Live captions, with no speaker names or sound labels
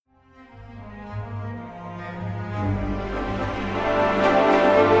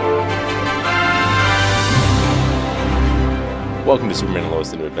Welcome to Superman and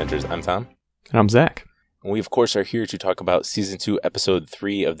Lois: The New Adventures. I'm Tom. And I'm Zach. And we, of course, are here to talk about Season 2, Episode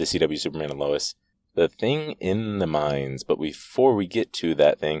 3 of the CW Superman and Lois, The Thing in the Mines. But before we get to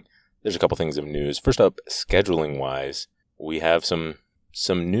that thing, there's a couple things of news. First up, scheduling-wise, we have some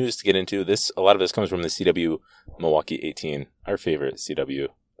news to get into. A lot of this comes from the CW Milwaukee 18, our favorite CW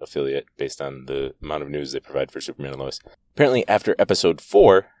affiliate, based on the amount of news they provide for Superman and Lois. Apparently, after Episode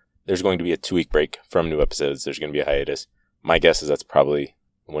 4, there's going to be a 2-week break from new episodes. There's going to be a hiatus. My guess is that's probably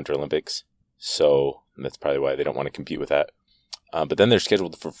the Winter Olympics, so that's probably why they don't want to compete with that. But then they're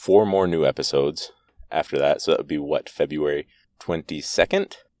scheduled for 4 more new episodes after that, so that would be, February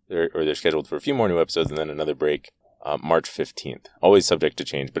 22nd? They're scheduled for a few more new episodes and then another break, March 15th. Always subject to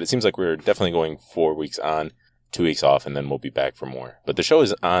change, but it seems like we're definitely going 4 weeks on, 2 weeks off, and then we'll be back for more. But the show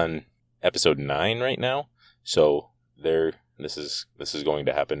is on episode 9 right now, so this is going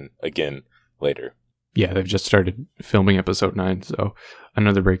to happen again later. Yeah, they've just started filming episode 9, so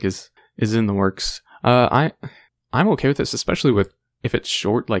another break is in the works. I'm okay with this, especially with if it's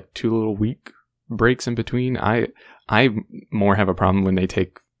short, like 2 little week breaks in between. I more have a problem when they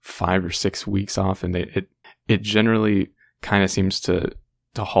take 5 or 6 weeks off, and it generally kind of seems to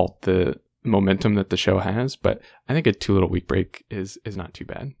halt the momentum that the show has. But I think a 2 little week break is not too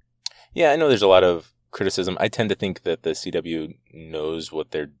bad. Yeah, I know there's a lot of criticism. I tend to think that the CW knows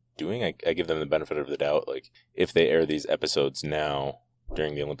what they're doing. I give them the benefit of the doubt. Like, if they air these episodes now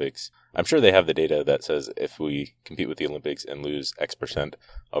during the Olympics, I'm sure they have the data that says if we compete with the Olympics and lose X%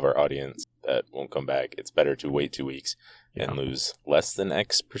 of our audience that won't come back, it's better to wait 2 weeks and lose less than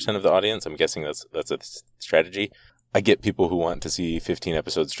X% of the audience. I'm guessing that's a strategy. I get people who want to see 15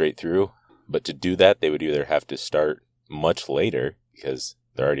 episodes straight through, but to do that, they would either have to start much later because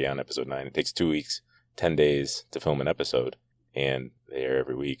they're already on episode 9. It takes 2 weeks, 10 days to film an episode, and they air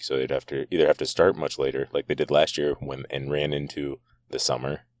every week, so they'd have to start much later, like they did last year and ran into the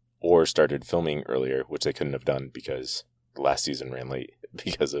summer, or started filming earlier, which they couldn't have done because last season ran late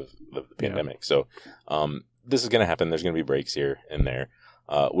because of the pandemic. So this is going to happen. There's going to be breaks here and there.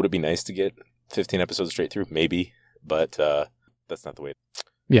 Would it be nice to get 15 episodes straight through? Maybe, but that's not the way.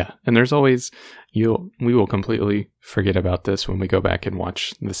 Yeah, and there's always, we will completely forget about this when we go back and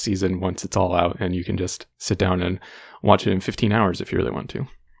watch the season once it's all out, and you can just sit down and watch it in 15 hours if you really want to.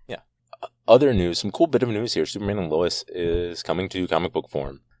 Yeah. Other news, some cool bit of news here. Superman and Lois is coming to comic book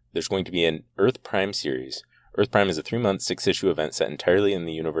form. There's going to be an Earth Prime series. Earth Prime is a 3-month, 6-issue event set entirely in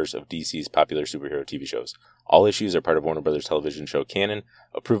the universe of DC's popular superhero TV shows. All issues are part of Warner Brothers television show canon,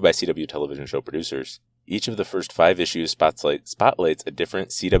 approved by CW television show producers. Each of the first 5 issues spotlights a different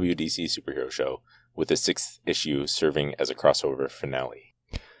CW-DC superhero show, with the 6th issue serving as a crossover finale.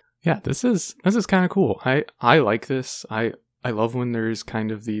 Yeah, this is kind of cool. I like this. I love when there's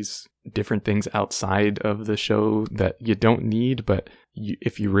kind of these different things outside of the show that you don't need, but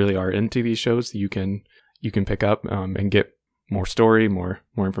if you really are into these shows, you can pick up and get more story, more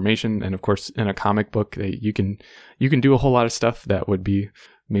information, and of course, in a comic book, you can do a whole lot of stuff that would be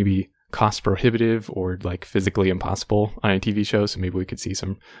maybe cost prohibitive or like physically impossible on a TV show. So maybe we could see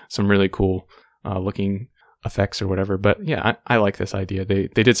some really cool looking effects or whatever. But yeah, I like this idea. They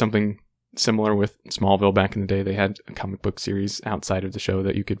did something similar with Smallville back in the day. They had a comic book series outside of the show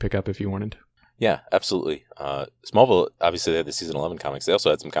that you could pick up if you wanted. Yeah, absolutely. Smallville, obviously, they had the season 11 comics. They also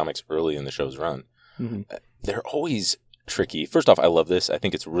had some comics early in the show's run. Mm-hmm. They're always tricky. First off, I love this. I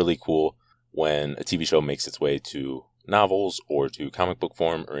think it's really cool when a TV show makes its way to novels or to comic book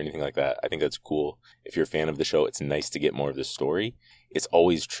form or anything like that. I think that's cool. If you're a fan of the show, it's nice to get more of the story. It's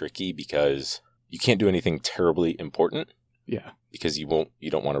always tricky because you can't do anything terribly important. Yeah. Because you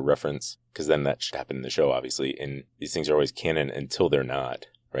don't want to reference, because then that should happen in the show, obviously. And these things are always canon until they're not,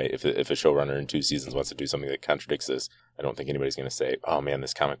 right? If a showrunner in 2 seasons wants to do something that contradicts this, I don't think anybody's going to say, oh man,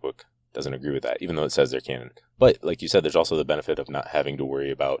 this comic book doesn't agree with that, even though it says they're canon. But like you said, there's also the benefit of not having to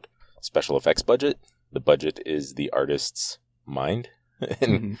worry about special effects budget. The budget is the artist's mind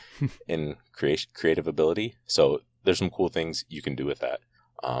and creative ability. So there's some cool things you can do with that.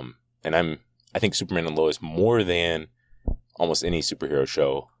 And I think Superman and Lois, more than almost any superhero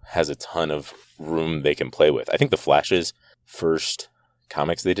show, has a ton of room they can play with. I think the Flash's first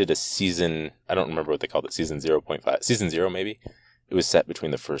comics, they did a season, I don't remember what they called it, season 0.5, season 0 maybe. It was set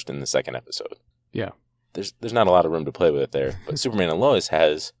between the first and the second episode. Yeah. There's not a lot of room to play with it there. But Superman and Lois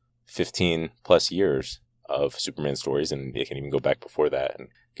has 15 plus years of Superman stories, and they can even go back before that and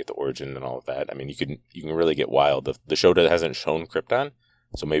get the origin and all of that. I mean, you can really get wild. The show hasn't shown Krypton,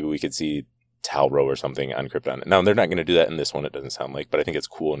 so maybe we could see Talro or something on Krypton. Now, they're not going to do that in this one, it doesn't sound like, but I think it's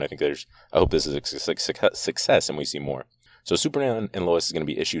cool, and I hope this is a success and we see more. So Superman and Lois is going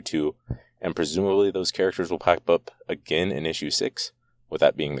to be issue 2, and presumably those characters will pop up again in issue 6, with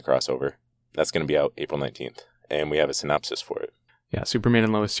that being the crossover. That's going to be out April 19th, and we have a synopsis for it. Yeah, Superman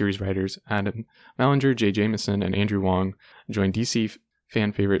and Lois series writers Adam Mellinger, Jay Jameson, and Andrew Wong join DC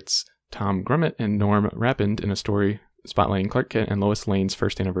fan favorites Tom Grummett and Norm Rappind in a story spotlighting Clark Kent and Lois Lane's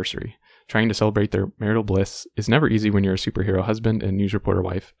first anniversary. Trying to celebrate their marital bliss is never easy when you're a superhero husband and news reporter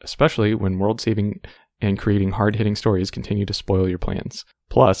wife, especially when world-saving and creating hard-hitting stories continue to spoil your plans.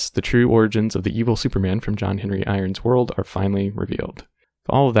 Plus, the true origins of the evil Superman from John Henry Irons' world are finally revealed.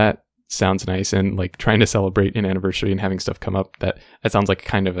 All of that sounds nice, and like trying to celebrate an anniversary and having stuff come up, that sounds like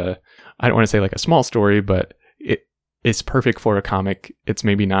kind of a, I don't want to say like a small story, but it's perfect for a comic. It's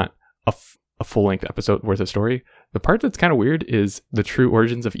maybe not a full-length episode worth of story. The part that's kind of weird is the true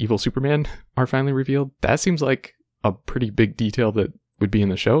origins of evil Superman are finally revealed. That seems like a pretty big detail that would be in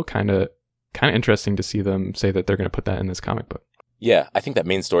the show. Kind of interesting to see them say that they're going to put that in this comic book. Yeah, I think that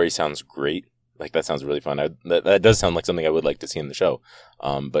main story sounds great. Like, that sounds really fun. That does sound like something I would like to see in the show.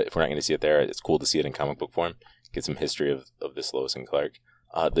 But if we're not going to see it there, it's cool to see it in comic book form. Get some history of this Lois and Clark.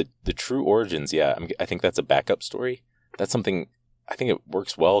 The true origins, yeah, I think that's a backup story. That's something, I think it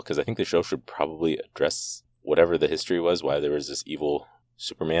works well, because I think the show should probably address whatever the history was, why there was this evil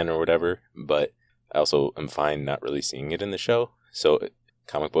Superman or whatever. But I also am fine not really seeing it in the show. So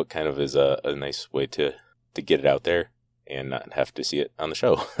comic book kind of is a nice way to get it out there and not have to see it on the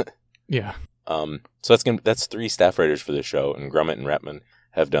show. Yeah. So that's 3 staff writers for the show, and Grummett and Rapman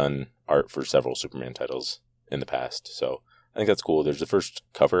have done art for several Superman titles in the past. So I think that's cool. There's the first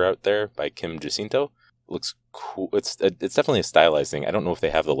cover out there by Kim Jacinto. It looks cool. It's definitely a stylized thing. I don't know if they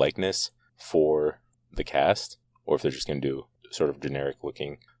have the likeness for the cast, or if they're just going to do sort of generic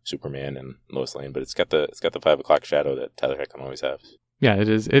looking Superman and Lois Lane. But it's got the 5 o'clock shadow that Tyler Hoechlin always has. Yeah, it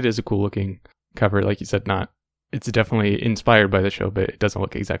is a cool looking cover. Like you said, it's definitely inspired by the show, but it doesn't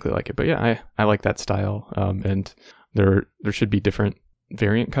look exactly like it. But yeah, I like that style. And there should be different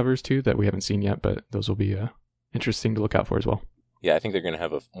variant covers too that we haven't seen yet, but those will be interesting to look out for as well. Yeah, I think they're going to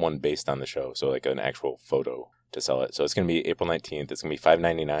have one based on the show, so like an actual photo to sell it. So it's going to be April 19th. It's going to be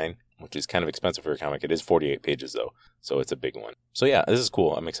 $5.99, which is kind of expensive for a comic. It is 48 pages though, so it's a big one. So yeah, this is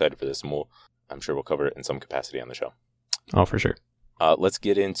cool. I'm excited for this, and I'm sure we'll cover it in some capacity on the show. Oh, for sure. Let's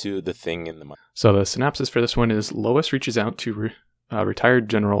get into the thing in the mind. So the synopsis for this one is Lois reaches out to retired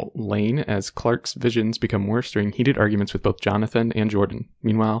General Lane as Clark's visions become worse during heated arguments with both Jonathan and Jordan.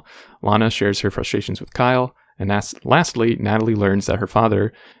 Meanwhile, Lana shares her frustrations with Kyle, and lastly, Natalie learns that her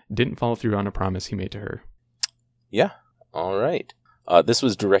father didn't follow through on a promise he made to her. Yeah, all right. This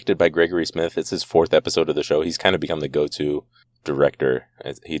was directed by Gregory Smith. It's his 4th episode of the show. He's kind of become the go-to director.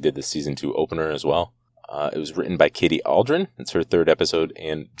 He did the season 2 opener as well. It was written by Katie Aldrin. It's her 3rd episode,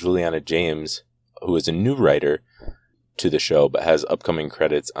 and Juliana James, who is a new writer to the show, but has upcoming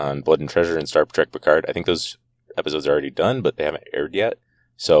credits on Blood and Treasure and Star Trek Picard. I think those episodes are already done, but they haven't aired yet.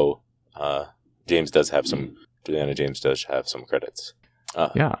 So Juliana James does have some credits.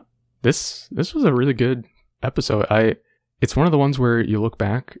 Yeah, this was a really good episode. It's one of the ones where you look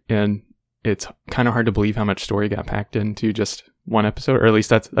back and it's kind of hard to believe how much story got packed into just one episode, or at least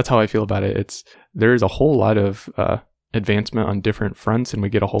that's how I feel about it. There's a whole lot of advancement on different fronts, and we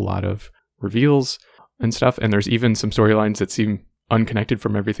get a whole lot of reveals and stuff, and there's even some storylines that seem unconnected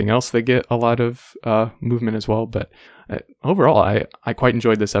from everything else that get a lot of movement as well. But overall, I quite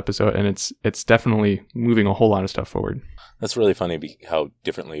enjoyed this episode, and it's definitely moving a whole lot of stuff forward. That's really funny how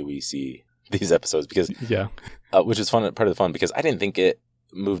differently we see these episodes, because which is fun, part of the fun, because I didn't think it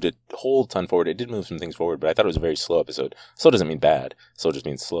moved a whole ton forward. It did move some things forward, but I thought it was a very slow episode. Slow doesn't mean bad. Slow just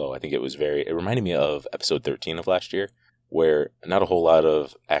means slow. I think it reminded me of episode 13 of last year, where not a whole lot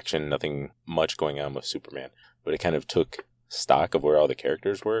of action, nothing much going on with Superman, but it kind of took stock of where all the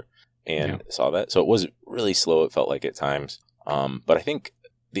characters were and saw that. So it was really slow, it felt like at times. But I think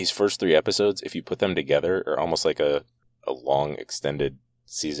these first 3 episodes, if you put them together, are almost like a long extended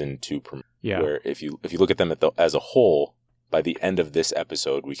season 2 premiere. Yeah. Where if you look at them as a whole, by the end of this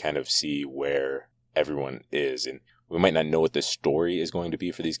episode, we kind of see where everyone is. And we might not know what the story is going to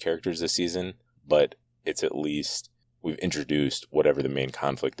be for these characters this season, but it's at least we've introduced whatever the main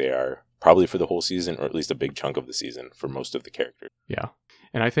conflict they are, probably for the whole season, or at least a big chunk of the season for most of the characters. Yeah.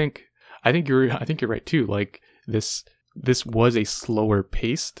 And I think you're right too. Like this was a slower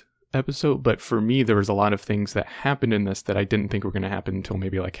paced episode, but for me, there was a lot of things that happened in this that I didn't think were going to happen until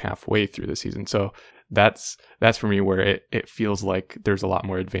maybe like halfway through the season. So that's for me where it feels like there's a lot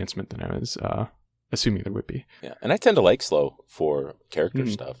more advancement than I was assuming there would be. Yeah, and I tend to like slow for character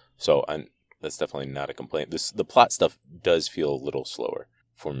stuff, so that's definitely not a complaint. The plot stuff does feel a little slower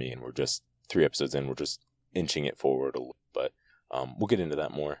for me, and we're just 3 episodes in. We're just inching it forward a little, but We'll get into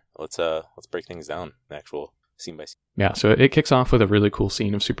that more. Let's break things down, actual scene by scene. Yeah, so it kicks off with a really cool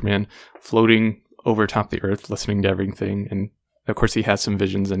scene of Superman floating over top the earth, listening to everything. And of course, he has some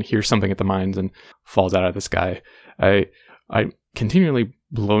visions and hears something at the mines and falls out of the sky. I'm continually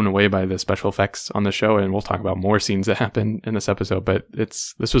blown away by the special effects on the show, and we'll talk about more scenes that happen in this episode, but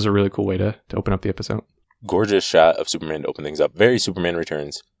this was a really cool way to open up the episode. Gorgeous shot of Superman to open things up. Very Superman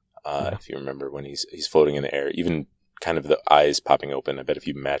Returns. If you remember when he's floating in the air, even kind of the eyes popping open. I bet if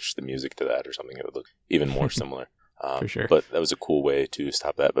you matched the music to that or something, it would look even more similar. For sure. But that was a cool way to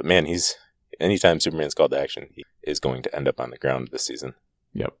stop that. But man, anytime Superman's called to action, he is going to end up on the ground this season.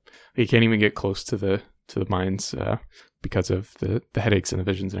 Yep. He can't even get close to the mines because of the headaches and the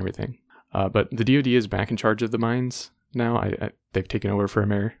visions and everything. But the DoD is back in charge of the mines now. They've taken over for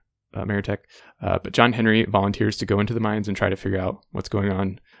Ameritech. But John Henry volunteers to go into the mines and try to figure out what's going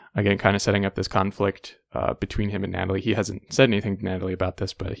on. Again, kind of setting up this conflict between him and Natalie. He hasn't said anything to Natalie about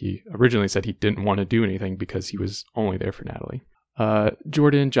this, but he originally said he didn't want to do anything because he was only there for Natalie.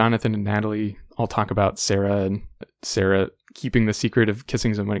 Jordan, Jonathan, and Natalie all talk about Sarah keeping the secret of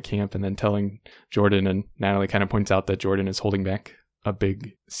kissing someone at camp and then telling Jordan, and Natalie kind of points out that Jordan is holding back a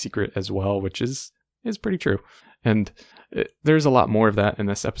big secret as well, which is pretty true. And there's a lot more of that in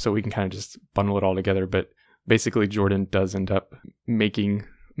this episode. We can kind of just bundle it all together, but basically Jordan does end up making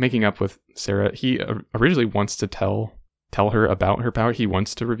up with Sarah. He originally wants to tell her about her power. He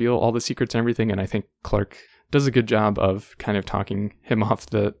wants to reveal all the secrets and everything, and I think Clark does a good job of kind of talking him off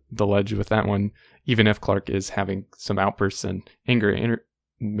the ledge with that one, even if Clark is having some outbursts and anger and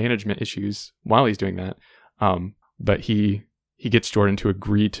management issues while he's doing that. But he gets Jordan to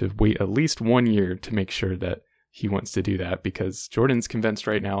agree to wait at least 1 year to make sure that he wants to do that, because Jordan's convinced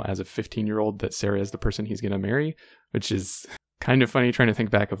right now as a 15-year-old that Sarah is the person he's going to marry, which is kind of funny trying to think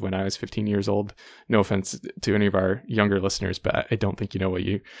back of when I was 15 years old. No offense to any of our younger listeners, but I don't think you know what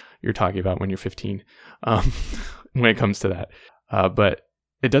you're talking about when you're 15 when it comes to that. But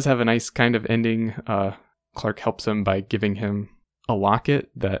it does have a nice kind of ending. Clark helps him by giving him a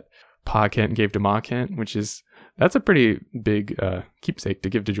locket that Pa Kent gave to Ma Kent, that's a pretty big keepsake to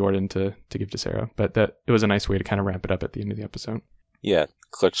give to Jordan to give to Sarah. But that it was a nice way to kind of wrap it up at the end of the episode. Yeah,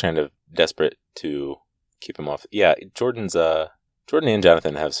 Clark's kind of desperate to keep him off. Yeah, Jordan and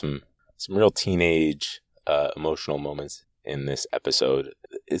Jonathan have some real teenage emotional moments in this episode.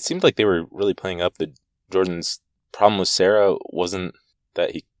 It seemed like they were really playing up that Jordan's problem with Sarah wasn't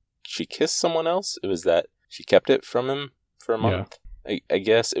that she kissed someone else. It was that she kept it from him for a month. Yeah. I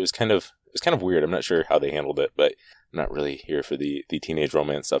guess it was kind of weird. I'm not sure how they handled it, but I'm not really here for the teenage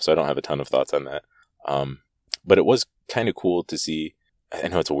romance stuff, so I don't have a ton of thoughts on that. But it was kind of cool to see. I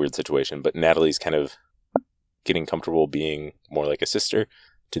know it's a weird situation, but Natalie's kind of getting comfortable being more like a sister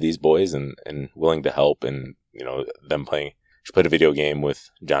to these boys and willing to help, and them playing. She played a video game with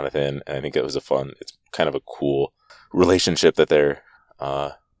Jonathan, and I think it's kind of a cool relationship that they're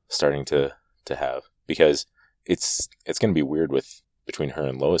starting to have, because it's going to be weird between her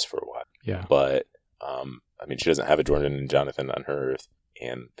and Lois for a while. Yeah. But she doesn't have a Jordan and Jonathan on her Earth,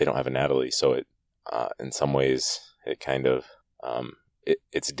 and they don't have a Natalie, so it in some ways it kind of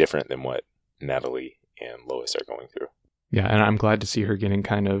it's different than what Natalie and Lois are going through. Yeah, and I'm glad to see her getting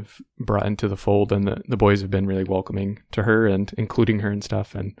kind of brought into the fold, and the boys have been really welcoming to her and including her and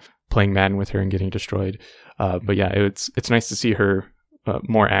stuff, and playing Madden with her and getting destroyed. But yeah, it's nice to see her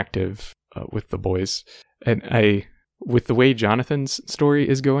more active with the boys. And with the way Jonathan's story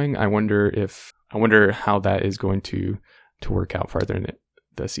is going, I wonder how that is going to work out farther in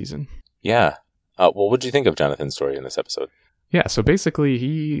the season. Yeah. Well, what did you think of Jonathan's story in this episode? Yeah, so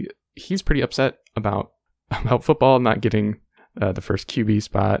basically he's pretty upset about football not getting the first QB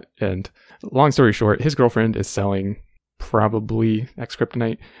spot. And long story short, his girlfriend is selling probably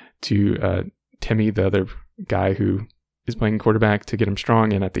X-Kryptonite to Timmy, the other guy who is playing quarterback, to get him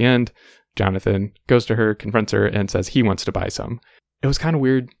strong. And at the end, Jonathan goes to her, confronts her, and says he wants to buy some. It was kind of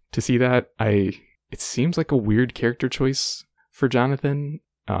weird to see that. It seems like a weird character choice for Jonathan.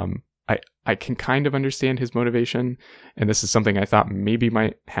 I can kind of understand his motivation, and this is something I thought maybe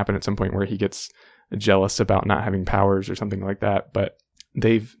might happen at some point where he gets jealous about not having powers or something like that. But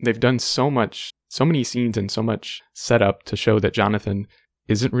they've done so many scenes and so much setup to show that Jonathan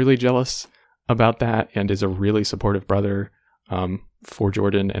isn't really jealous about that and is a really supportive brother for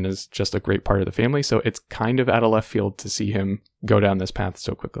Jordan and is just a great part of the family. So it's kind of out of left field to see him go down this path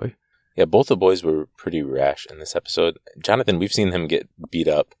so quickly. Yeah, both the boys were pretty rash in this episode. Jonathan, we've seen him get beat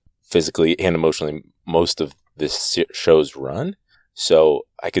up physically and emotionally most of this show's run. So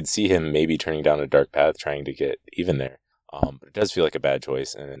I could see him maybe turning down a dark path, trying to get even there. But it does feel like a bad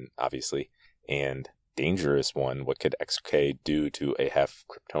choice, and obviously. And dangerous one. What could XK do to a half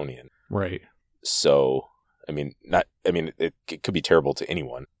Kryptonian? Right. So, it could be terrible to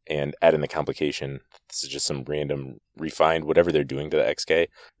anyone. And add in the complication, this is just some random refined, whatever they're doing to the XK,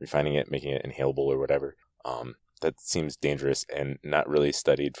 refining it, making it inhalable or whatever. That seems dangerous and not really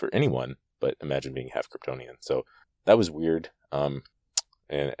studied for anyone, but imagine being half Kryptonian. So that was weird. And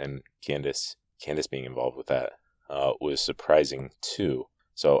Candace being involved with that was surprising too.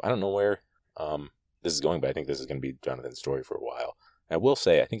 So I don't know where this is going, but I think this is going to be Jonathan's story for a while. And I will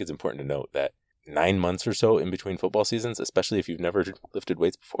say, I think it's important to note that 9 months or so in between football seasons, especially if you've never lifted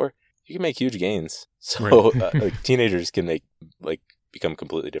weights before, you can make huge gains. So Right. Teenagers can become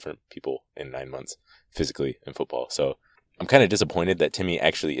completely different people in 9 months physically in football. So I'm kind of disappointed that Timmy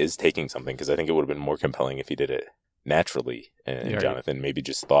actually is taking something, because I think it would have been more compelling if he did it naturally and Yeah, Jonathan maybe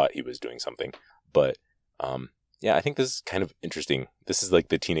just thought he was doing something. But yeah, I think this is kind of interesting. This is like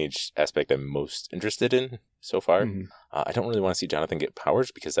the teenage aspect I'm most interested in so far. Mhm. I don't really want to see Jonathan get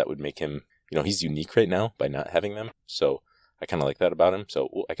powers, because that would make him, he's unique right now by not having them. So I kind of like that about him.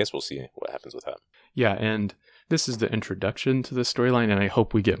 So I guess we'll see what happens with that. Yeah, and this is the introduction to the storyline, and I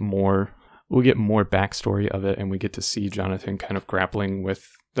hope we get more backstory of it, and we get to see Jonathan kind of grappling with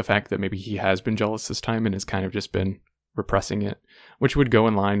the fact that maybe he has been jealous this time and has kind of just been repressing it, which would go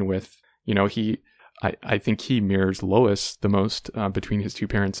in line with, I think he mirrors Lois the most between his two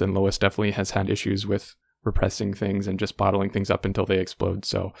parents, and Lois definitely has had issues with repressing things and just bottling things up until they explode.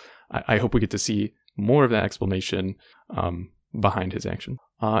 So I hope we get to see more of that explanation behind his action.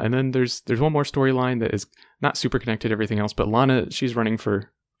 And then there's one more storyline that is not super connected to everything else, but Lana, she's running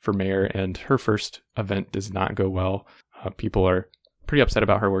for mayor, and her first event does not go well. People are pretty upset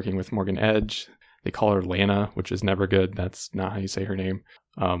about her working with Morgan Edge. They call her Lana, which is never good. That's not how you say her name.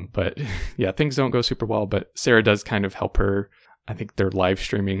 But yeah, things don't go super well, but Sarah does kind of help her. I think they're live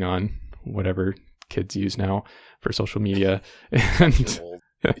streaming on whatever kids use now for social media. And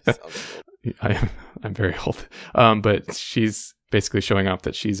I'm very old. But she's basically showing off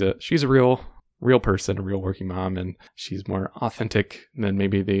that she's a real person, a real working mom, and she's more authentic than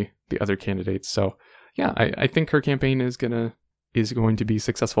maybe the other candidates. So yeah, I think her campaign is going to be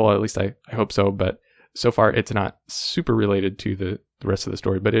successful. At least I hope so. But so far it's not super related to the rest of the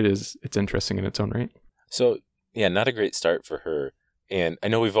story, but it's interesting in its own right. So yeah, not a great start for her. And I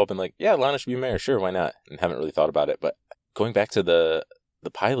know we've all been like, yeah, Lana should be mayor. Sure, why not? And haven't really thought about it. But going back to the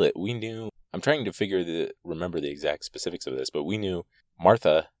pilot, we knew, I'm trying to remember the exact specifics of this, but we knew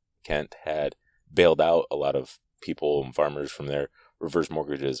Martha Kent had bailed out a lot of people and farmers from their reverse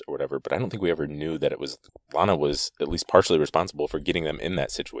mortgages or whatever. But I don't think we ever knew that Lana was at least partially responsible for getting them in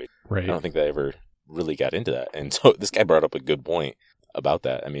that situation. Right. I don't think they ever really got into that. And so this guy brought up a good point about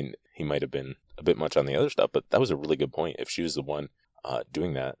that. I mean, he might have been a bit much on the other stuff, but that was a really good point. If she was the one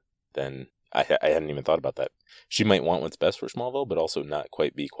doing that, then I hadn't even thought about that. She might want what's best for Smallville, but also not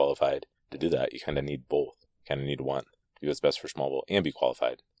quite be qualified to do that. You kind of need both. You kind of need to want to do what's best for Smallville and be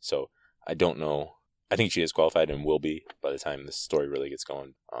qualified. So I don't know. I think she is qualified and will be by the time this story really gets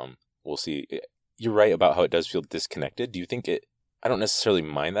going. We'll see. You're right about how it does feel disconnected. Do you think I don't necessarily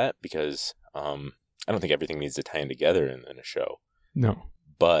mind that, because I don't think everything needs to tie in together in a show. No.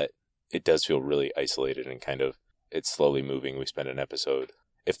 But it does feel really isolated and kind of, it's slowly moving. We spent an episode.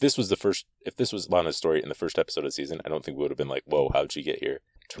 If this was Lana's story in the first episode of the season, I don't think we would have been like, whoa, how'd she get here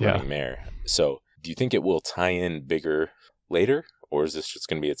to running mayor? So do you think it will tie in bigger later, or is this just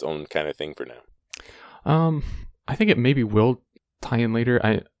going to be its own kind of thing for now? I think it maybe will tie in later.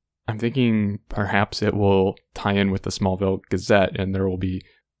 I'm thinking perhaps it will tie in with the Smallville Gazette, and there will be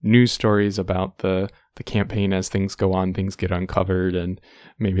news stories about the campaign as things go on, things get uncovered, and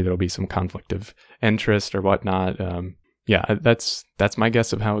maybe there'll be some conflict of interest or whatnot. Yeah, that's my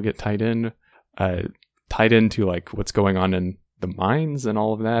guess of how it'll get tied into like what's going on in the mines and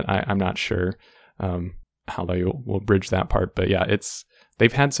all of that. I'm not sure how they will bridge that part, but yeah,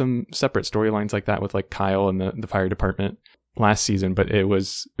 they've had some separate storylines like that with like Kyle and the fire department last season, but it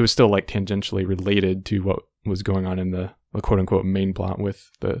was still like tangentially related to what was going on in the quote unquote main plot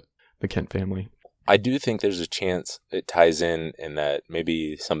with the Kent family. I do think there's a chance it ties in that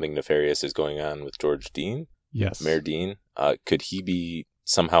maybe something nefarious is going on with George Dean. Yes. Mayor Dean. Could he be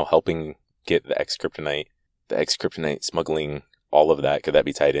somehow helping get the X-Kryptonite smuggling, all of that? Could that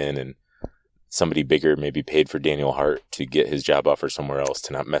be tied in, and somebody bigger maybe paid for Daniel Hart to get his job offer somewhere else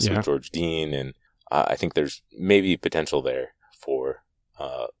to not mess with George Dean? And I think there's maybe potential there for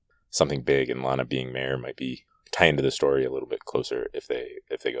something big, and Lana being mayor might be tie into the story a little bit closer if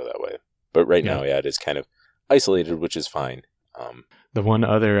they go that way. But right now, it is kind of isolated, which is fine. The one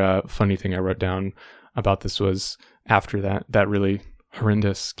other funny thing I wrote down about this was after that really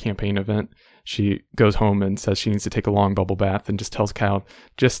horrendous campaign event, she goes home and says she needs to take a long bubble bath and just tells Cal,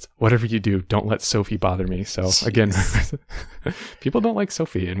 just whatever you do, don't let Sophie bother me. So again, people don't like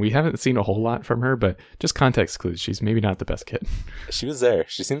Sophie, and we haven't seen a whole lot from her, but just context clues. She's maybe not the best kid. She was there.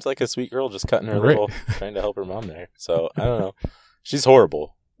 She seems like a sweet girl just cutting her Right. little, trying to help her mom there. So I don't know. She's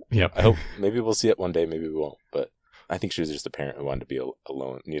horrible. Yep. I hope maybe we'll see it one day, maybe we won't. But I think she was just a parent who wanted to be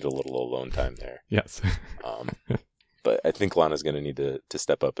alone, need a little alone time there. Yes. But I think Lana's going to need to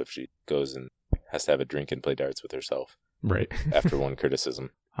step up if she goes and has to have a drink and play darts with herself Right. after one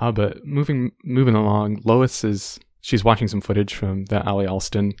criticism. But moving along, she's watching some footage from the Ali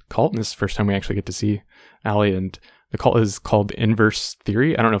Alston cult, and this is the first time we actually get to see Ali, and the cult is called Inverse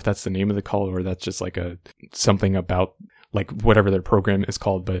Theory. I don't know if that's the name of the cult or that's just like something about like whatever their program is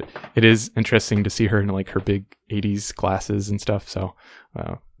called, but it is interesting to see her in like her big 80s glasses and stuff. So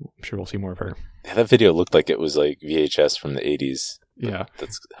I'm sure we'll see more of her. Yeah, that video looked like it was like VHS from the 80s. Yeah.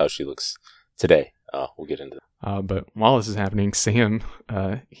 That's how she looks today. We'll get into that. But while this is happening, Sam,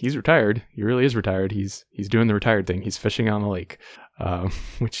 he's retired. He really is retired. He's doing the retired thing. He's fishing on the lake,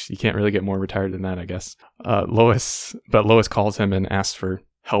 which you can't really get more retired than that, I guess. Lois calls him and asks for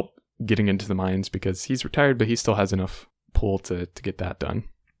help getting into the mines because he's retired, but he still has enough pull to get that done.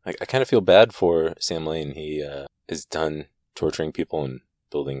 I kind of feel bad for Sam Lane. He is done torturing people and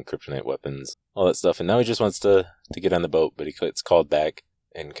building kryptonite weapons, all that stuff, and now he just wants to get on the boat, but he gets called back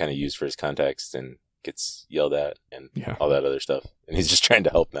and kind of used for his context and gets yelled at and all that other stuff. And he's just trying to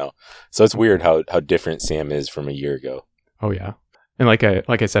help now. So it's weird how different Sam is from a year ago. Oh yeah. And like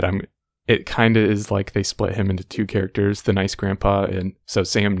I said, it kind of is like they split him into two characters, the nice grandpa, and so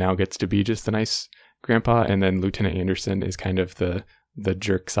Sam now gets to be just the nice grandpa, and then Lieutenant Anderson is kind of the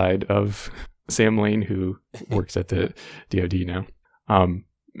jerk side of Sam Lane, who works at the DoD now. And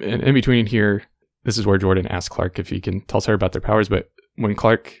in between here, this is where Jordan asks Clark if he can tell Sarah about their powers, but when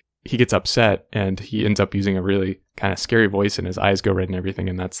Clark, he gets upset and he ends up using a really kind of scary voice and his eyes go red and everything,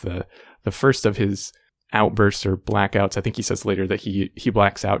 and that's the first of his outbursts or blackouts. I think he says later that he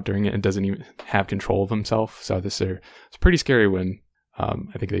blacks out during it and doesn't even have control of himself. So it's pretty scary when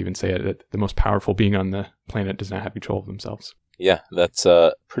I think they even say it, that the most powerful being on the planet does not have control of themselves. Yeah, that's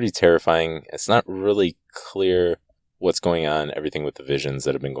pretty terrifying. It's not really clear what's going on, everything with the visions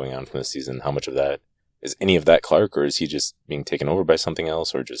that have been going on from this season. How much of that is any of that Clark, or is he just being taken over by something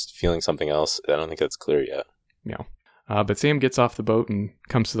else or just feeling something else? I don't think that's clear yet. Yeah. But Sam gets off the boat and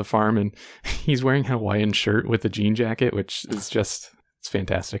comes to the farm, and he's wearing a Hawaiian shirt with a jean jacket, which is it's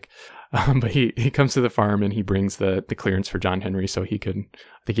fantastic. But he comes to the farm and he brings the clearance for John Henry so he can,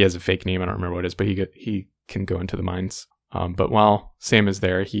 I think he has a fake name, I don't remember what it is, but he can go into the mines. But while Sam is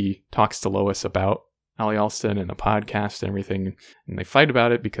there, he talks to Lois about Ali Alston and the podcast and everything, and they fight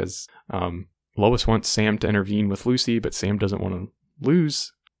about it because Lois wants Sam to intervene with Lucy, but Sam doesn't want to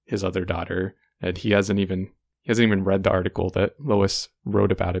lose his other daughter, and he hasn't even read the article that Lois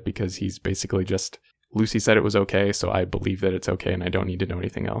wrote about it because he's basically just, Lucy said it was okay, so I believe that it's okay and I don't need to know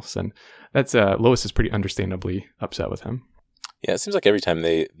anything else. And that's Lois is pretty understandably upset with him. Yeah, it seems like every time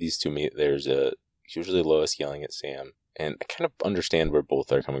these two meet, there's usually Lois yelling at Sam, and I kind of understand where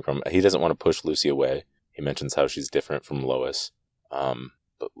both are coming from. He doesn't want to push Lucy away. He mentions how she's different from Lois,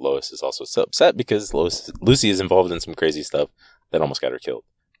 but Lois is also so upset because Lucy is involved in some crazy stuff that almost got her killed,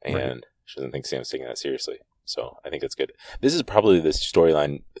 and she doesn't think Sam's taking that seriously. So I think that's good. This is probably the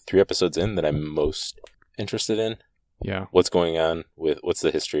storyline 3 episodes in that I'm most interested in. Yeah. What's going on what's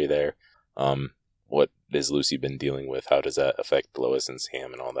the history there? What has Lucy been dealing with? How does that affect Lois and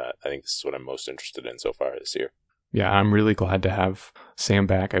Sam and all that? I think this is what I'm most interested in so far this year. Yeah, I'm really glad to have Sam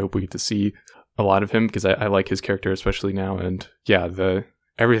back. I hope we get to see a lot of him because I like his character, especially now. And yeah,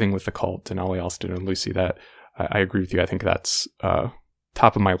 everything with the cult and Ali Alston and Lucy, that I agree with you. I think that's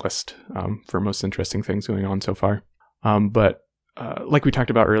top of my list for most interesting things going on so far. But like we talked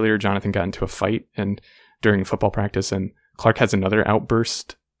about earlier, Jonathan got into a fight and during football practice, and Clark has another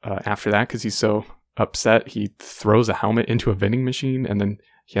outburst after that because he's so upset. He throws a helmet into a vending machine, and then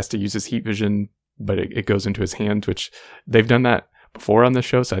he has to use his heat vision, but it goes into his hand, which they've done that before on the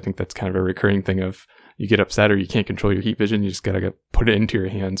show. So I think that's kind of a recurring thing of you get upset or you can't control your heat vision. You just got to put it into your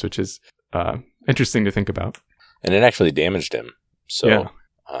hands, which is interesting to think about. And it actually damaged him. So yeah.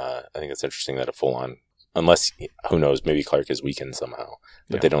 I think it's interesting that a full-on, unless, who knows, maybe Clark is weakened somehow,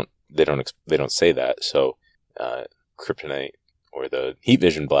 but Yeah. they don't say that. So kryptonite or the heat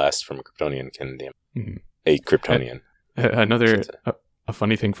vision blast from a Kryptonian can damage a Kryptonian. Another a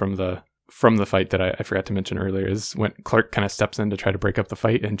funny thing from the fight that I forgot to mention earlier is when Clark kind of steps in to try to break up the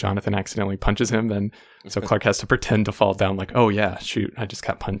fight and Jonathan accidentally punches him, then so Clark has to pretend to fall down like, oh yeah, shoot, I just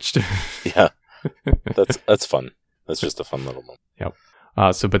got punched. Yeah, that's fun. That's just a fun little moment. Yep.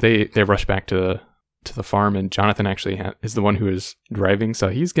 But they rush back to the farm, and Jonathan actually is the one who is driving, so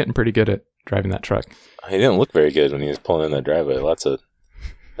he's getting pretty good at driving that truck. He didn't look very good when he was pulling in the driveway. That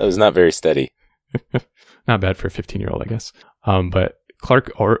was not very steady. Not bad for a 15-year-old, I guess. But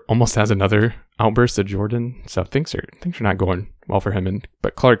Clark almost has another outburst of Jordan, so things are not going well for him.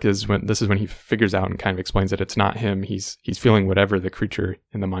 But Clark this is when he figures out and kind of explains that it's not him. He's feeling whatever the creature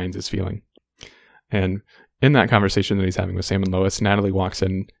in the mines is feeling. And in that conversation that he's having with Sam and Lois, Natalie walks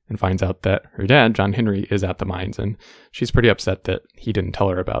in and finds out that her dad, John Henry, is at the mines, and she's pretty upset that he didn't tell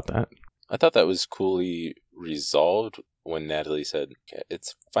her about that. I thought that was coolly resolved when Natalie said, okay,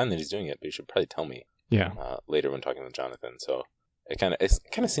 it's fine that he's doing it, but you should probably tell me. Yeah. Later when talking with Jonathan. So it kind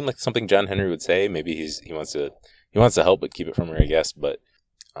of seemed like something John Henry would say. Maybe he wants to help but keep it from her, I guess. But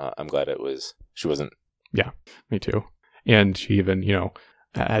I'm glad she wasn't. Yeah, me too. And she even,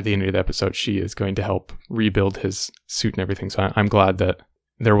 at the end of the episode, she is going to help rebuild his suit and everything. So I'm glad that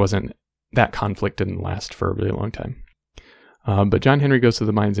there wasn't, that conflict didn't last for a really long time. But John Henry goes to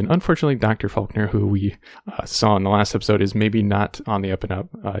the mines, and unfortunately, Dr. Faulkner, who we saw in the last episode, is maybe not on the up and up,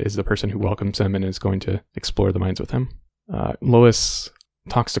 is the person who welcomes him and is going to explore the mines with him. Lois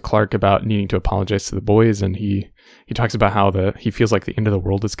talks to Clark about needing to apologize to the boys, and he talks about how he feels like the end of the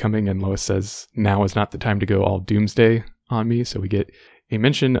world is coming, and Lois says, now is not the time to go all doomsday on me. So we get a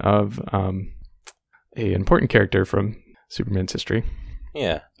mention of a important character from Superman's history.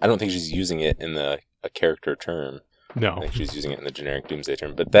 Yeah, I don't think she's using it in a character term. No. I think she's using it in the generic doomsday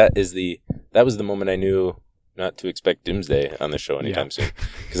term. But that was the moment I knew not to expect doomsday on the show anytime soon.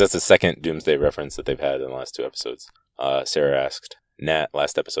 Because that's the second doomsday reference that they've had in the last two episodes. Sarah asked Nat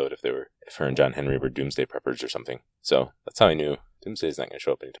last episode if her and John Henry were doomsday preppers or something. So that's how I knew doomsday's not going to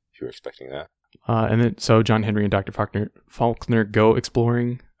show up anytime if you were expecting that. And then so John Henry and Dr. Faulkner go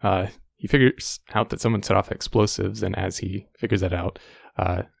exploring. He figures out that someone set off explosives, and as he figures that out,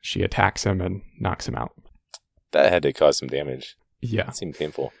 she attacks him and knocks him out. That had to cause some damage. Yeah. It seemed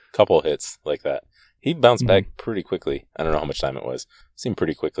painful. Couple hits like that. He bounced back pretty quickly. I don't know how much time it was. It seemed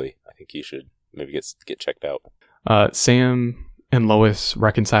pretty quickly. I think he should maybe get checked out. Sam and Lois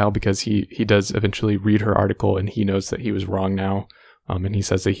reconcile because he does eventually read her article, and he knows that he was wrong now. And he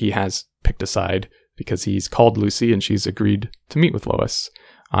says that he has picked a side because he's called Lucy and she's agreed to meet with Lois.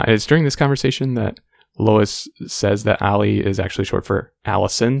 And it's during this conversation that Lois says that Allie is actually short for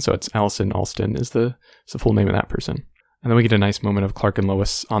Allison, so it's Allison Alston is the full name of that person. And then we get a nice moment of Clark and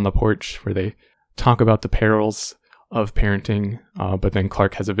Lois on the porch where they talk about the perils of parenting, but then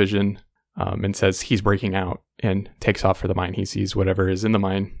Clark has a vision and says he's breaking out and takes off for the mine. He sees whatever is in the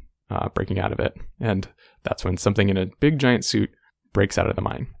mine breaking out of it, and that's when something in a big giant suit breaks out of the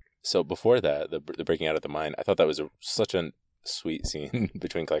mine. So before that, the breaking out of the mine, I thought that was such a sweet scene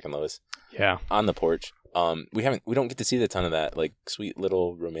between Clark and Lois. Yeah. On the porch. We don't get to see a ton of that, like sweet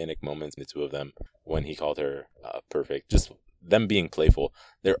little romantic moments between the two of them when he called her perfect. Just them being playful.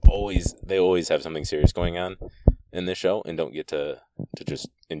 They always have something serious going on in this show and don't get to just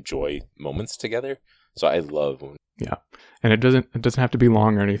enjoy moments together. So I love when. Yeah. And it doesn't have to be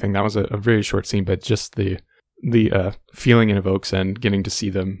long or anything. That was a very short scene, but just the feeling it evokes and getting to see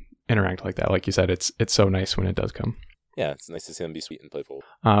them interact like that. Like you said, it's so nice when it does come. Yeah, it's nice to see them be sweet and playful.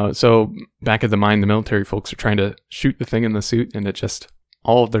 So back at the mine, the military folks are trying to shoot the thing in the suit, and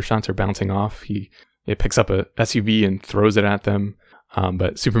all of their shots are bouncing off. It picks up a SUV and throws it at them,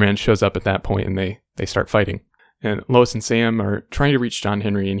 but Superman shows up at that point, and they start fighting. And Lois and Sam are trying to reach John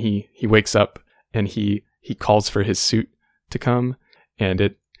Henry, and he wakes up, and he calls for his suit to come, and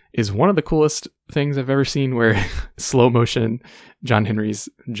it is one of the coolest things I've ever seen, where slow motion John Henry's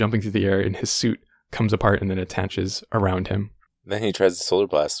jumping through the air, and his suit comes apart and then attaches around him. Then he tries the solar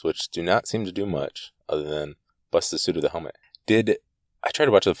blasts, which do not seem to do much other than bust the suit of the helmet. I tried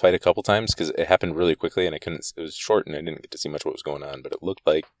to watch the fight a couple times because it happened really quickly and it was short and I didn't get to see much what was going on, but it looked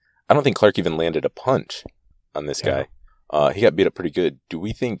like, I don't think Clark even landed a punch on this guy. He got beat up pretty good. Do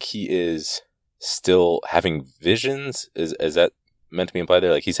we think he is still having visions? Is that meant to be implied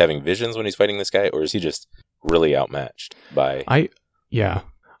there? Like he's having visions when he's fighting this guy, or is he just really outmatched by...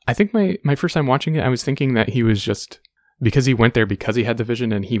 I think my first time watching it, I was thinking that he was just, because he went there because he had the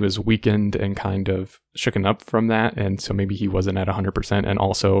vision and he was weakened and kind of shooken up from that. And so maybe he wasn't at 100%. And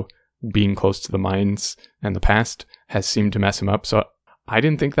also being close to the mines and the past has seemed to mess him up. So I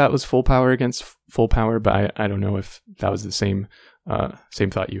didn't think that was full power against full power, but I don't know if that was the same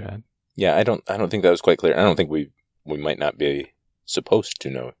thought you had. Yeah, I don't think that was quite clear. I don't think we might not be supposed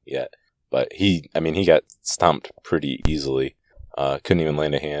to know yet. But he got stomped pretty easily. Couldn't even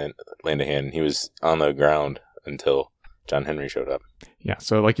land a hand. He was on the ground until John Henry showed up. Yeah,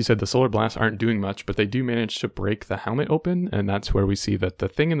 so like you said, the solar blasts aren't doing much, but they do manage to break the helmet open, and that's where we see that the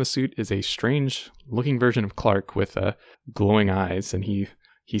thing in the suit is a strange-looking version of Clark with glowing eyes, and he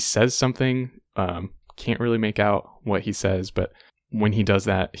says something, can't really make out what he says, but when he does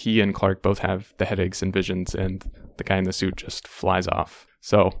that, he and Clark both have the headaches and visions, and the guy in the suit just flies off.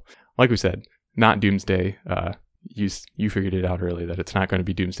 So, like we said, not Doomsday. You figured it out early that it's not going to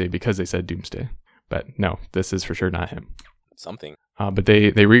be Doomsday because they said Doomsday. But no, this is for sure not him. Something. But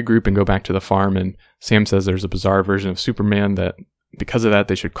they regroup and go back to the farm, and Sam says there's a bizarre version of Superman that because of that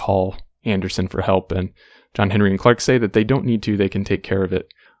they should call Anderson for help, and John Henry and Clark say that they don't need to, they can take care of it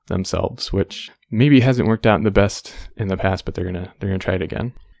themselves, which maybe hasn't worked out in the best in the past, but they're gonna try it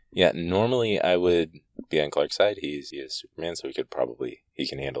again. Yeah, normally I would be on Clark's side. He is Superman, so he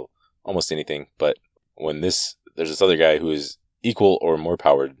can handle almost anything. But when there's this other guy who is equal or more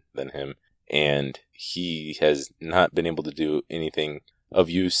powered than him, and he has not been able to do anything of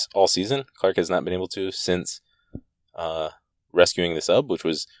use all season. Clark has not been able to since rescuing the sub, which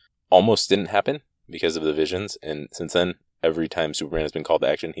was almost didn't happen because of the visions. And since then, every time Superman has been called to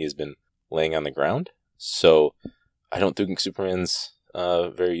action, he has been laying on the ground. So I don't think Superman's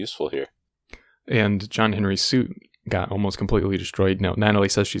very useful here. And John Henry's suit got almost completely destroyed. Now, Natalie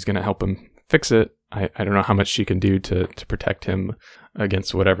says she's going to help him fix it. I don't know how much she can do to protect him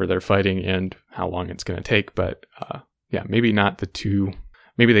against whatever they're fighting and how long it's going to take. But yeah, maybe not the two.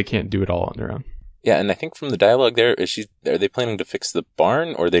 Maybe they can't do it all on their own. Yeah, and I think from the dialogue there, are they planning to fix the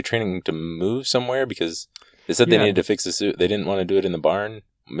barn, or are they training to move somewhere? Because they said they needed to fix the suit. They didn't want to do it in the barn.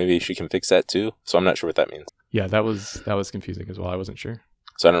 Maybe she can fix that too. So I'm not sure what that means. Yeah, that was confusing as well. I wasn't sure.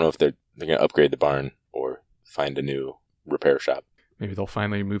 So I don't know if they're going to upgrade the barn or find a new repair shop. Maybe they'll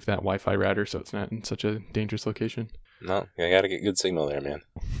finally move that Wi-Fi router so it's not in such a dangerous location. No, I got to get good signal there, man.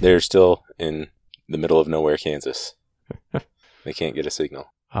 They're still in the middle of nowhere, Kansas. They can't get a signal.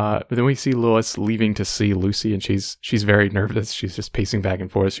 But then we see Lois leaving to see Lucy, and she's very nervous. She's just pacing back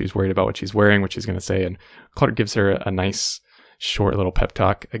and forth. She's worried about what she's wearing, what she's going to say. And Clark gives her a nice, short little pep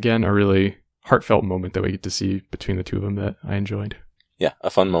talk. Again, a really heartfelt moment that we get to see between the two of them that I enjoyed. Yeah,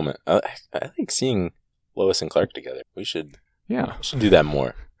 a fun moment. I like seeing Lois and Clark together. We should do that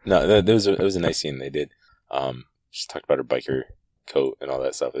more. No, it was a nice scene they did. She talked about her biker coat and all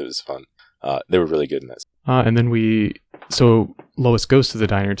that stuff. It was fun. They were really good in this. And then so Lois goes to the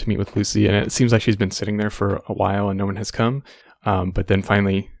diner to meet with Lucy, and it seems like she's been sitting there for a while and no one has come. But then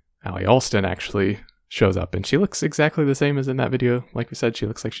finally, Allie Alston actually shows up, and she looks exactly the same as in that video. Like we said, she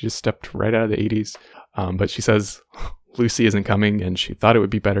looks like she just stepped right out of the 80s. But she says Lucy isn't coming, and she thought it would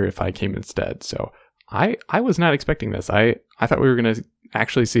be better if I came instead. So I was not expecting this. I thought we were going to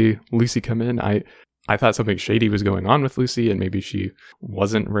actually see Lucy come in. I thought something shady was going on with Lucy, and maybe she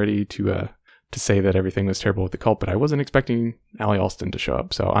wasn't ready to say that everything was terrible with the cult, but I wasn't expecting Allie Alston to show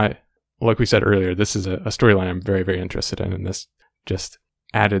up. So like we said earlier, this is a storyline I'm very, very interested in, and this just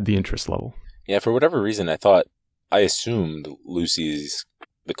added the interest level. Yeah, for whatever reason, I assumed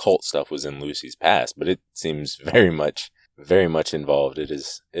the cult stuff was in Lucy's past, but it seems very much involved. It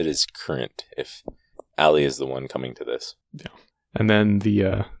is current if Allie is the one coming to this. Yeah. And then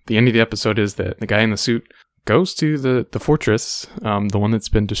the end of the episode is that the guy in the suit goes to the fortress, the one that's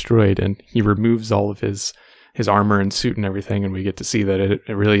been destroyed, and he removes all of his armor and suit and everything, and we get to see that it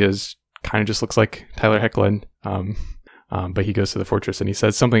really is kind of just looks like Tyler Hoechlin. But he goes to the fortress and he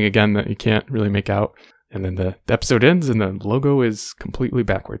says something again that you can't really make out, and then the episode ends and the logo is completely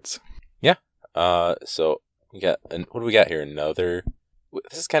backwards. Yeah. So what do we got here?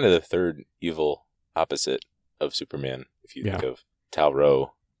 This is kind of the third evil opposite of Superman. If you think of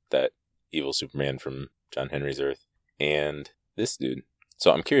Tal-Rho, that evil Superman from John Henry's Earth, and this dude.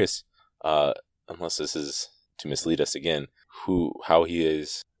 So I'm curious, unless this is to mislead us again, how he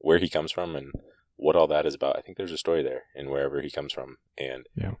is, where he comes from, and what all that is about. I think there's a story there in wherever he comes from, and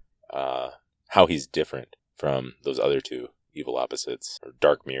how he's different from those other two evil opposites, or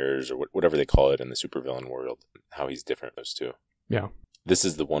dark mirrors, or whatever they call it in the supervillain world. How he's different those two. Yeah. This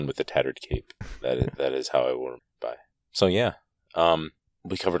is the one with the tattered cape. That is how I will by. So yeah,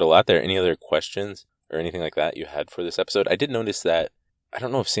 we covered a lot there. Any other questions or anything like that you had for this episode? I did notice that, I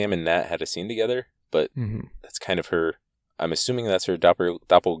don't know if Sam and Nat had a scene together, but that's kind of her, I'm assuming that's her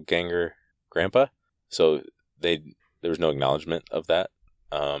doppelganger grandpa. So there was no acknowledgement of that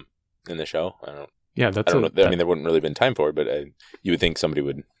in the show. I don't know. I mean, there wouldn't really been time for it, but you would think somebody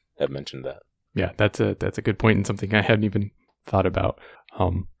would have mentioned that. Yeah, that's a good point, and something I hadn't even thought about.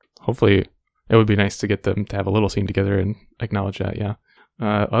 Hopefully it would be nice to get them to have a little scene together and acknowledge that. Yeah.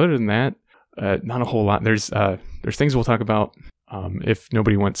 Other than that, not a whole lot. There's things we'll talk about. If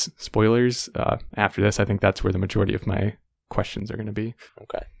nobody wants spoilers after this, I think that's where the majority of my questions are going to be.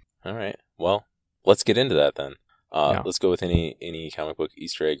 Okay. All right. Well, let's get into that then. Yeah. Let's go with any comic book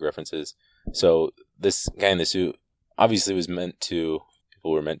Easter egg references. So this guy in the suit obviously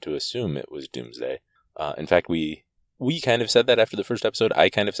people were meant to assume it was Doomsday. In fact, we kind of said that after the first episode. I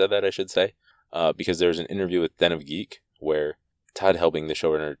kind of said that, I should say, because there was an interview with Den of Geek where Todd Helbing, the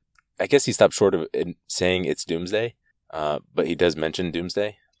showrunner, I guess he stopped short of saying it's Doomsday, but he does mention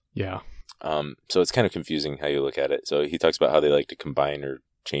Doomsday. Yeah. So it's kind of confusing how you look at it. So he talks about how they like to combine or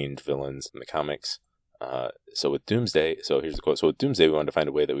change villains in the comics. So with Doomsday, so here's the quote. So with Doomsday, we wanted to find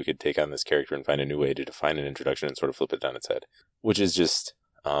a way that we could take on this character and find a new way to define an introduction and sort of flip it on its head, which is just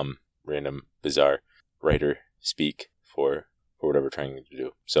random, bizarre writer speak for whatever we're trying to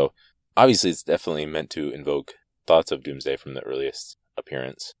do. So obviously it's definitely meant to invoke thoughts of Doomsday from the earliest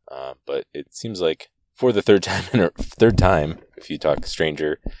appearance. But it seems like for the third time, if you talk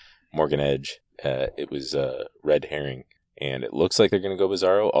Stranger, Morgan Edge, it was red herring, and it looks like they're going to go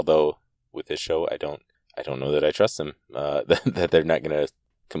Bizarro. Although with this show, I don't know that I trust them. That they're not going to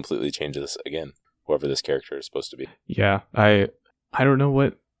completely change this again. Whoever this character is supposed to be. Yeah, I don't know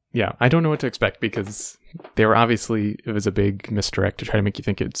what. Yeah, I don't know what to expect because it was a big misdirect to try to make you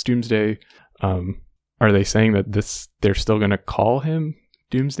think it's Doomsday. Are they saying that they're still going to call him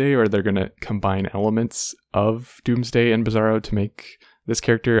Doomsday, or they're going to combine elements of Doomsday and Bizarro to make this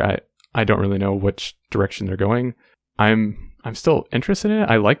character? I don't really know which direction they're going. I'm still interested in it.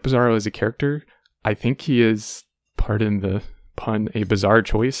 I like Bizarro as a character. I think he is, pardon the pun, a bizarre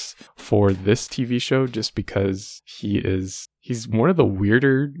choice for this TV show just because he's one of the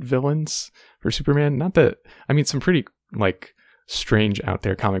weirder villains for Superman. Not that, I mean, some pretty like strange out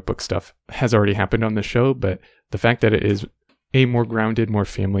there comic book stuff has already happened on the show, but the fact that it is a more grounded, more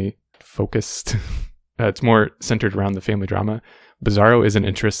family focused, it's more centered around the family drama. Bizarro is an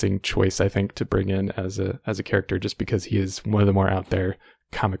interesting choice, I think, to bring in as a character just because he is one of the more out there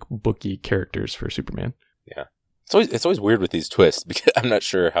comic booky characters for Superman. Yeah. It's always weird with these twists because I'm not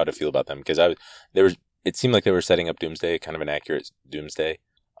sure how to feel about them because it seemed like they were setting up Doomsday, kind of an accurate Doomsday.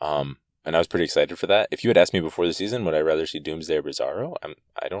 And I was pretty excited for that. If you had asked me before the season, would I rather see Doomsday or Bizarro?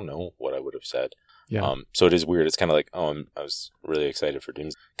 I don't know what I would have said. Yeah. So it is weird. It's kind of like, I was really excited for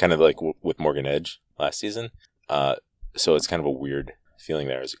Doomsday. Kind of like with Morgan Edge last season. So it's kind of a weird feeling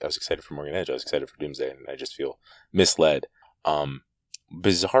there. I was excited for Morgan Edge. I was excited for Doomsday, and I just feel misled.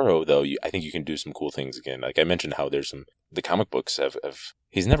 Bizarro, though, I think you can do some cool things again. Like I mentioned how the comic books have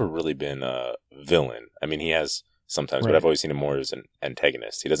he's never really been a villain. I mean, he has sometimes, right. But I've always seen him more as an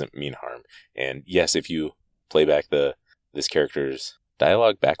antagonist. He doesn't mean harm. And yes, if you play back this character's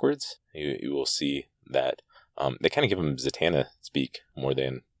dialogue backwards, you will see that they kind of give him Zatanna speak more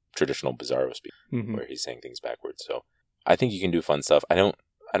than traditional Bizarro speak, where he's saying things backwards. So I think you can do fun stuff. I don't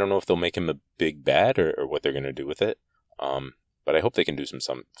know if they'll make him a big bad or what they're going to do with it. But I hope they can do some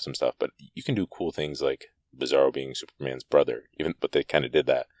stuff. But you can do cool things like Bizarro being Superman's brother, but they kind of did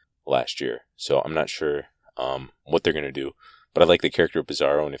that last year. So I'm not sure what they're going to do. But I like the character of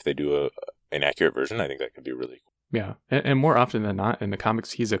Bizarro, and if they do an accurate version, I think that could be really cool. Yeah, and more often than not, in the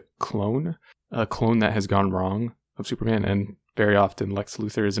comics, he's a clone that has gone wrong of Superman, and very often Lex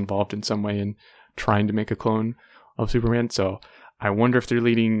Luthor is involved in some way in trying to make a clone of Superman. So I wonder if they're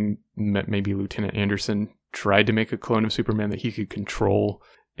leading maybe Lieutenant Anderson tried to make a clone of Superman that he could control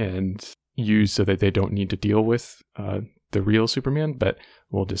and use so that they don't need to deal with the real Superman, but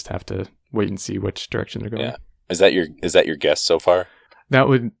we'll just have to wait and see which direction they're going. Yeah. Is that your guess so far? That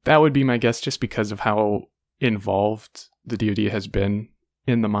would be my guess just because of how involved the DoD has been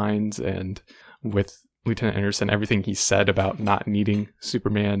in the mines and with Lieutenant Anderson, everything he said about not needing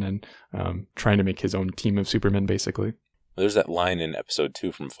Superman and trying to make his own team of Supermen, basically. There's that line in episode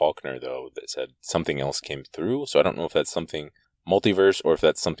 2 from Faulkner, though, that said something else came through. So I don't know if that's something multiverse or if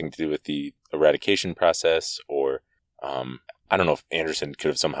that's something to do with the eradication process or I don't know if Anderson could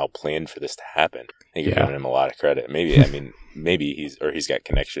have somehow planned for this to happen. I think you're giving him a lot of credit. Maybe he's got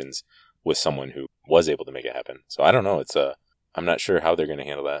connections with someone who was able to make it happen. So I don't know. I'm not sure how they're going to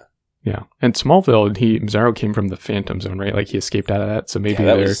handle that. Yeah. And Smallville, Bizarro came from the Phantom Zone, right? Like he escaped out of that. So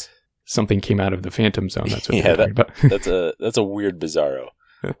maybe something came out of the Phantom Zone. That's what they're talking about. that's a weird Bizarro.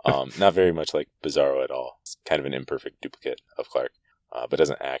 Not very much like Bizarro at all. It's kind of an imperfect duplicate of Clark, but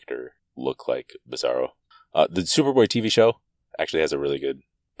doesn't act or look like Bizarro. The Superboy TV show actually has a really good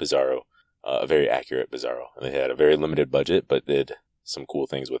Bizarro, a very accurate Bizarro. And they had a very limited budget, but did some cool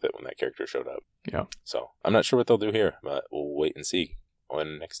things with it when that character showed up. Yeah. So I'm not sure what they'll do here, but we'll wait and see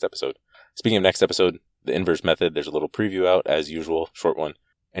on next episode. Speaking of next episode, the Inverse Method, there's a little preview out as usual, short one.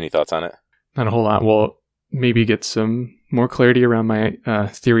 Any thoughts on it? Not a whole lot. We'll maybe get some more clarity around my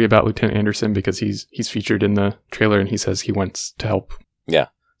theory about Lieutenant Anderson, because he's featured in the trailer and he says he wants to help. Yeah.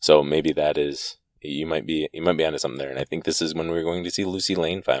 So maybe that is, you might be onto something there. And I think this is when we're going to see Lucy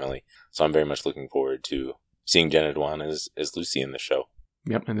Lane finally. So I'm very much looking forward to seeing Jenna Dewan as Lucy in the show.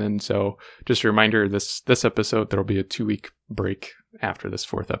 Yep. And then, so just a reminder, this episode, there'll be a 2-week break after this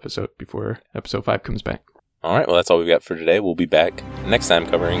 4th episode before episode 5 comes back. All right. Well, that's all we've got for today. We'll be back next time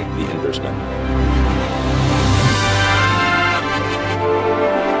covering The Inverse Men.